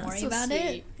 don't worry so about sweet.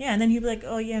 it. Yeah, and then he'd be like,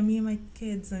 oh, yeah, me and my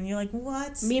kids. And you're like,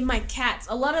 what? Me and my cats.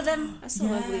 A lot of them are so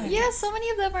lovely. Yeah, so many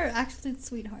of them are actually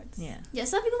sweethearts. Yeah. Yeah,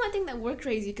 some people might think that we're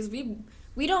crazy because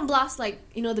we don't blast, like,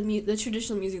 you know, the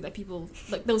traditional music that people,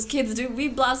 like, those kids do. We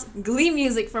blast Glee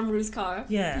music from Ruth's car.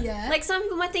 Yeah. Yeah. Like, some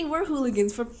people might think we're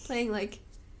hooligans for playing, like,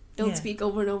 Don't Speak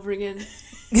over and over again.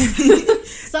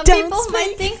 Some Don't people Speak.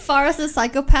 might think Farah's a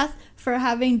psychopath for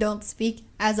having Don't Speak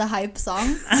as a hype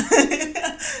song.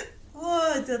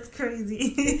 What? That's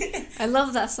crazy. I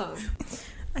love that song.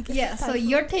 Yeah, so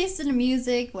your taste in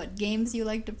music, what games you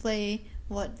like to play,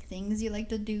 what things you like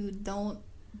to do, don't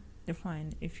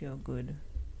Define if you're good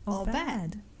or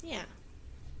bad. Yeah.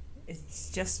 It's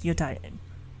just your diet.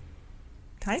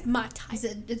 Type? My type.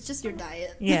 It's just your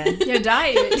diet. Yeah. Your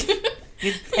diet.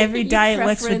 Every Your diet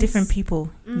works for preference. different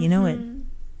people. You know it. Mhm.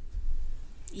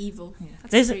 Evil. Yeah.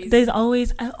 That's crazy. There's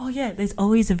always there's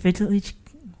always a village.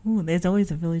 There's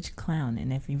always a village clown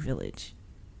in every village.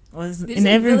 In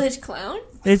every village clown?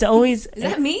 There's always. Is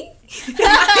that me?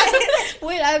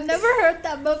 Wait, I've never heard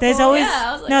that before. There's always Yeah,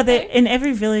 I was like, okay. in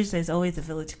every village there's always a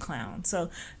village clown. So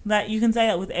that you can say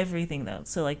that with everything though.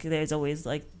 So like there's always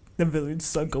like the village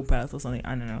psychopath or something.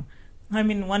 I don't know. I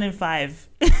mean 1 in 5.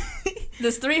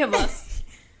 There's 3 of us.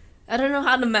 I don't know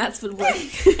how the maths would work.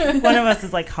 One of us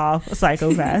is like half a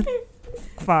psychopath.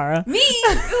 Farah. Me?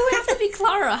 It would have to be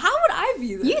Clara. How would I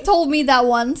be that? You told me that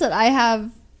once that I have.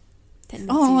 Tendencies.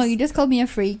 Oh, you just called me a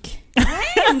freak.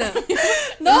 No.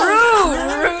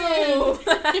 No.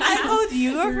 I told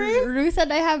you a freak. Rue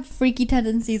said I have freaky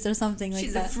tendencies or something like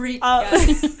She's that. a freak. Oh.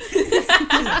 guys.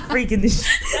 Freaking this.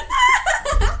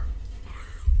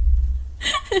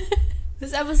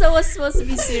 This episode was supposed to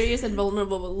be serious and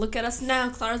vulnerable, but look at us now.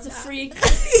 Clara's a freak.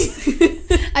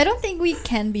 I don't think we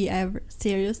can be ever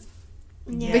serious.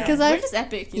 Yeah. Because We're I. just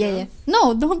epic, you know? Yeah.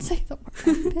 No, don't say the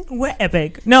word. We're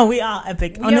epic. No, we are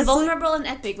epic. We are Honestly, vulnerable and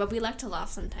epic, but we like to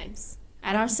laugh sometimes.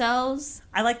 At ourselves.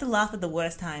 I like to laugh at the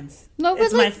worst times. No, but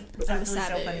It's like, it's I'm a actually so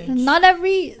savage. funny. not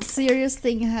every serious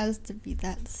thing has to be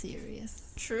that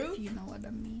serious. True. If you know what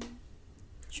I mean.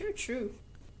 True.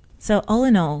 So all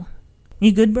in all,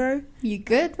 you good, bro? You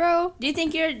good, bro? Do you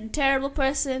think you're a terrible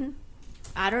person?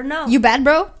 I don't know. You bad,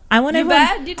 bro? I want You everyone.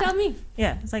 bad? You tell me.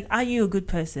 Yeah, it's like, are you a good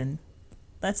person?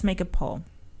 Let's make a poll.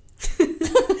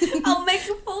 I'll make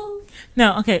a poll.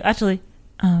 No, okay, actually,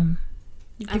 I'm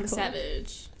a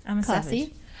savage. I'm a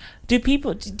Classy.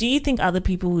 savage. Do you think other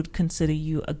people would consider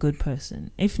you a good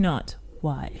person? If not,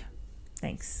 why?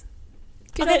 Thanks.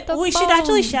 Get Okay, off the we should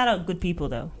actually phone. shout out good people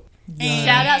though.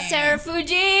 Shout out Sarah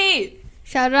Fuji.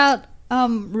 Shout out,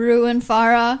 Rue and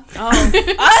Farah. Oh,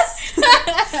 us?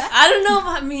 I don't know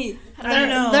about me. I don't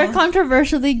know. They're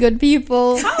controversially good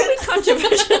people. How are we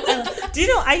controversial? Do you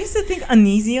know? I used to think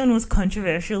Onision was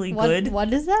controversially good.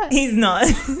 What is that? He's not.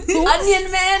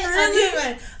 Onion Man, really? Onion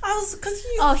Man. I was because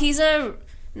Oh, he's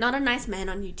not a nice man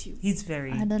on YouTube. he's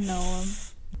very. I don't know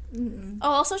him. Oh,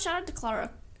 also shout out to Clara.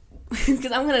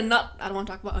 Because I don't want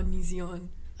to talk about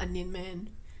Onion Man.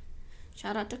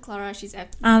 Shout out to Clara, she's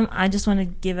epic. I just want to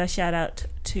give a shout out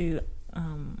to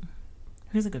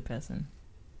who's a good person.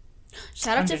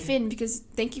 Shout out to Okay. Finn, because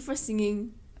thank you for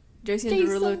singing Jason Jason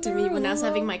Derulo to me when I was Derulo.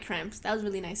 having my cramps. That was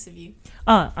really nice of you.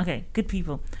 Oh, okay, good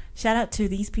people. Shout out to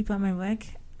these people at my work,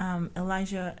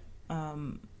 Elijah,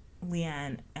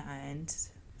 Leanne, and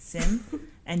Sim,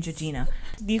 and Georgina.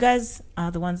 You guys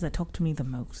are the ones that talk to me the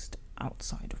most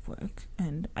outside of work,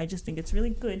 and I just think it's really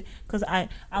good because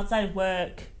outside of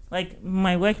work, like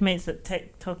my workmates that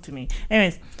talk to me.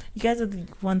 Anyways, you guys are the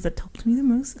ones that talk to me the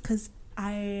most because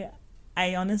I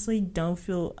honestly don't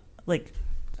feel like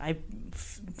I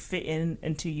fit in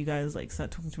until you guys like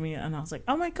start talking to me, and I was like,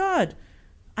 oh my god,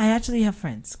 I actually have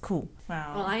friends. Cool.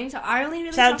 Wow. Well, I only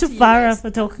really Shout out talk to you Farah guys.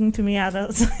 for talking to me outside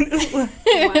of work.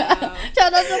 Wow.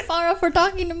 Shout out to Farah for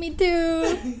talking to me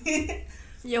too.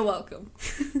 You're welcome.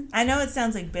 I know it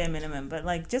sounds like bare minimum, but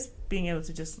like just being able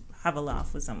to just have a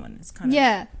laugh with someone is kind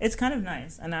of it's kind of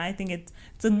nice, and I think it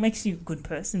makes you a good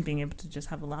person being able to just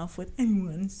have a laugh with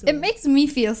anyone. So. It makes me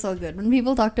feel so good when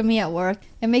people talk to me at work.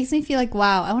 It makes me feel like,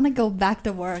 wow, I want to go back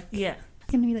to work. Yeah.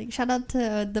 Can be like, shout out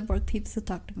to the work peeps who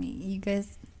talk to me. You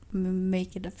guys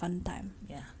make it a fun time.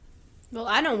 Yeah. Well,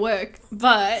 I don't work,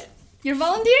 but You're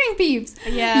volunteering, peeps.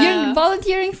 yeah. You're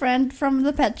volunteering friend from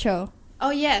the pet show. Oh,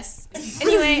 yes.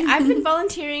 Anyway, I've been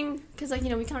volunteering because, like,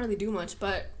 we can't really do much,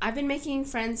 but I've been making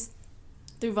friends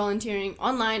through volunteering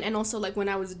online and also, like, when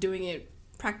I was doing it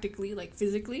practically, like,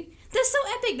 physically. They're so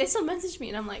epic. They still message me,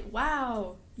 and I'm like,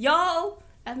 wow. Y'all,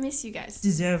 I miss you guys.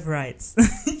 Deserve rights.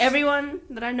 Everyone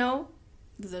that I know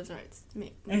deserves rights.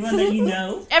 Me. Everyone that you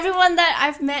know. Everyone that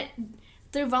I've met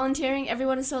through volunteering,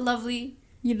 everyone is so lovely.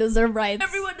 You deserve rights.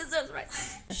 Everyone deserves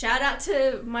rights. Shout out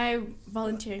to my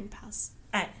volunteering pals.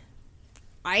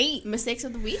 Mistakes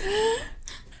of the week?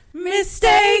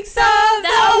 Mistakes of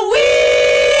the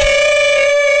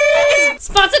week.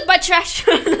 Sponsored by Trash.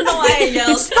 I don't know why I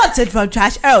yelled. Sponsored from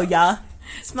Trash. Oh yeah.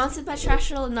 Sponsored by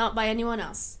Trash, not by anyone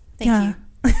else. Thank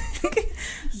you.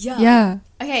 Yeah. Yeah.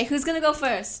 Okay, who's gonna go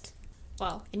first?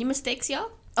 Well, any mistakes, y'all?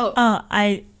 Oh,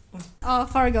 Oh,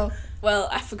 Fargo. well,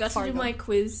 I forgot to Fargo. do my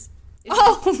quiz.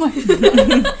 Oh my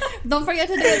god. Don't forget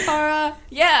to do it, Farah.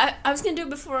 Yeah, I was gonna do it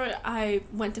before I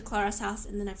went to Clara's house,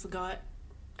 and then I forgot,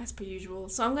 as per usual.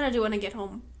 So I'm gonna do it when I get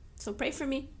home. So pray for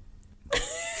me.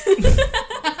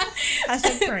 I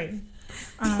should pray.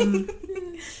 How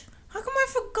come I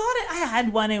forgot it? I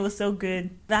had one. It was so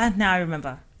good. Now I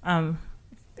remember.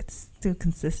 It's still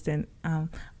consistent.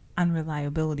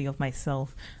 Unreliability of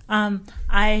myself.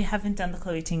 I haven't done the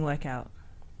Chloe Ting workout.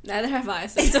 Neither have I,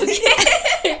 so it's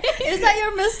okay. Is that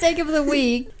your mistake of the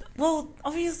week? Well,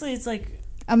 obviously it's like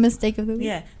A mistake of the week?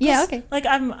 yeah. Yeah, 'Cause, okay. Like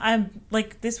I'm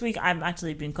like this week I've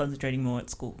actually been concentrating more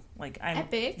at school. Like I'm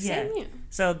Epic, yeah. same here.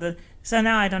 So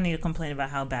now I don't need to complain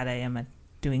about how bad I am at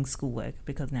doing schoolwork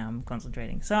because now I'm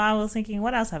concentrating. So I was thinking,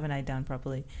 what else haven't I done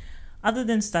properly? Other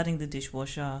than starting the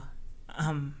dishwasher,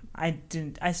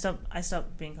 I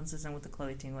stopped being consistent with the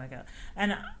Chloe Ting workout.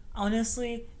 And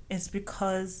honestly, it's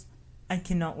because I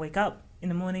cannot wake up in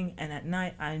the morning, and at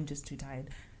night I'm just too tired.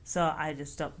 So I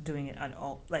just stopped doing it at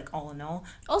all, like all in all.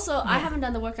 Also, I haven't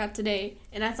done the workout today,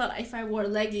 and I thought if I wore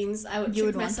leggings, I would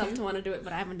trick myself want to want to do it,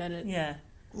 but I haven't done it. Yeah.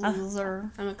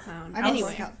 Loser. I'm a clown. I don't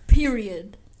Anyway, work out,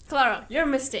 period. Clara, your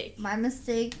mistake. My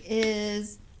mistake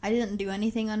is I didn't do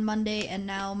anything on Monday, and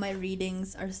now my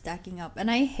readings are stacking up. And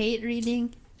I hate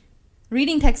reading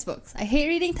textbooks. I hate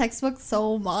reading textbooks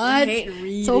so much. I hate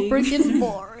reading. So freaking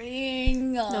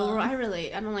boring. No, bro, I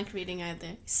relate. I don't like reading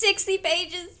either. 60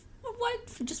 pages? What?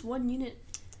 For just one unit?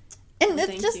 And No, it's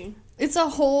thank just, you. it's a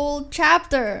whole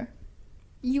chapter.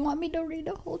 You want me to read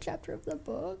a whole chapter of the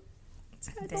book?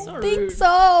 I don't So think rude. so.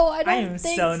 I I am don't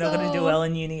think so not gonna do well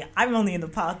in uni. I'm only in the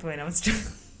pathway, and I'm struggling.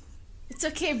 It's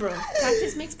okay, bro.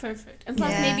 Practice makes perfect. And plus,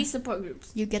 Yeah. maybe support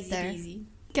groups. You get Easy there. peasy.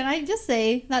 Can I just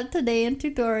say that today in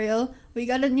tutorial, we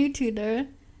got a new tutor,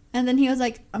 and then he was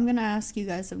like, I'm going to ask you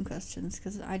guys some questions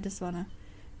because I just want to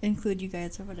include you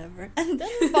guys or whatever. And then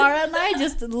Farah and I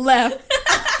just left.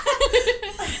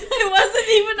 It wasn't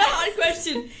even a hard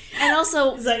question. And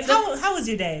also, It's like, how was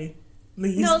your day?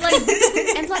 Please. no, like,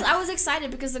 and plus, I was excited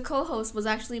because the co-host was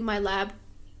actually my lab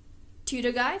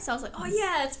tutor guy. So I was like, oh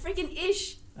yeah, it's freaking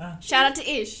Ish. Shout out to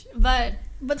Ish. But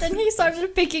But then he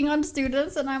started picking on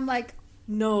students, and I'm like,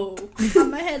 no, I'm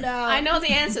gonna head out. I know the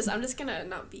answers. I'm just gonna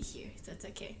not be here. That's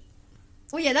okay.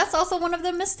 Well, yeah, that's also one of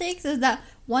the mistakes is that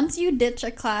once you ditch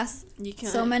a class You can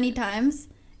so many times,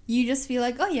 you just feel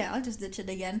like, oh yeah, I'll just ditch it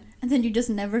again. And then you just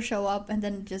never show up, and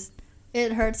then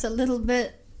it hurts a little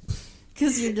bit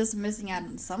because you're just missing out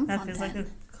on some That content. feels like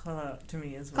a call out to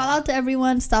me as well. Call out to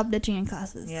everyone, stop ditching in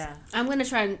classes. Yeah. I'm gonna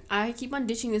try. And I keep on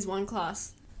ditching this one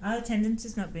class. Our attendance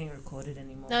is not being recorded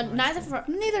anymore. No, for neither school.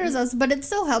 for. Neither is us, but it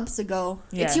still helps to go.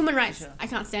 Yeah, It's human for rights. sure. I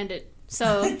can't stand it.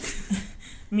 So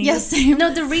Me Yes, same.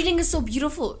 no, the reading is so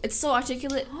beautiful. It's so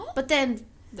articulate. But then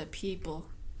the people.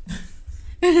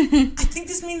 I think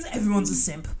this means everyone's a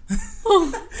simp.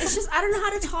 It's just I don't know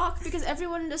how to talk because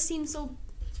everyone just seems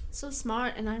so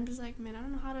smart, and I'm just like, man, I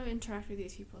don't know how to interact with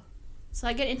these people. So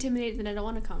I get intimidated and I don't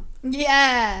want to come.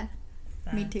 Yeah.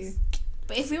 Me too.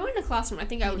 But if we were in a classroom, I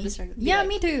think I would just be Yeah, like,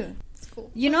 me too. It's cool.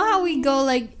 You know how we go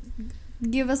like,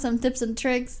 give us some tips and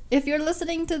tricks? If you're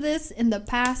listening to this in the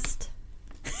past,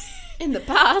 In the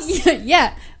past,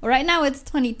 yeah, right now it's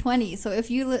 2020. So if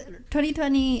you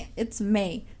 2020, it's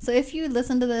May. So if you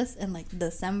listen to this in like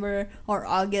December or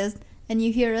August, and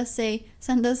you hear us say,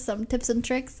 send us some tips and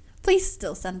tricks, please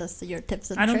still send us your tips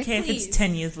and I don't tricks. care if Please. it's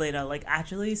 10 years later. Like,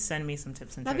 actually, send me some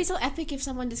tips and that'd be tricks. so epic if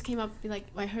someone just came up and be like,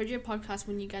 I heard your podcast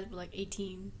when you guys were like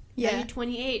 18. Yeah. Now you're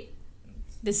 28.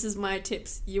 This is my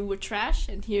tips. You were trash,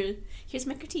 and here's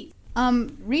my critique.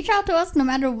 Reach out to us no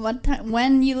matter what time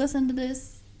when you listen to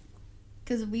this,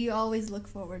 because we always look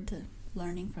forward to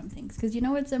learning from things. Because you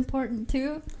know it's important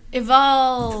too.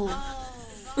 Evolve.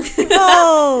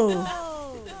 Oh!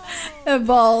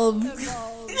 Evolve.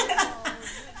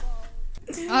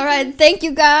 All right, thank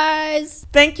you guys.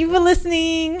 Thank you for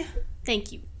listening.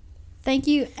 Thank you. Thank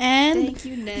you and Thank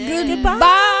you, Ned.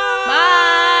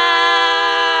 goodbye.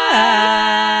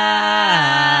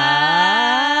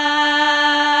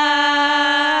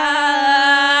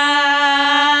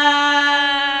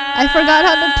 I forgot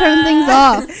how to turn things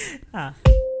off.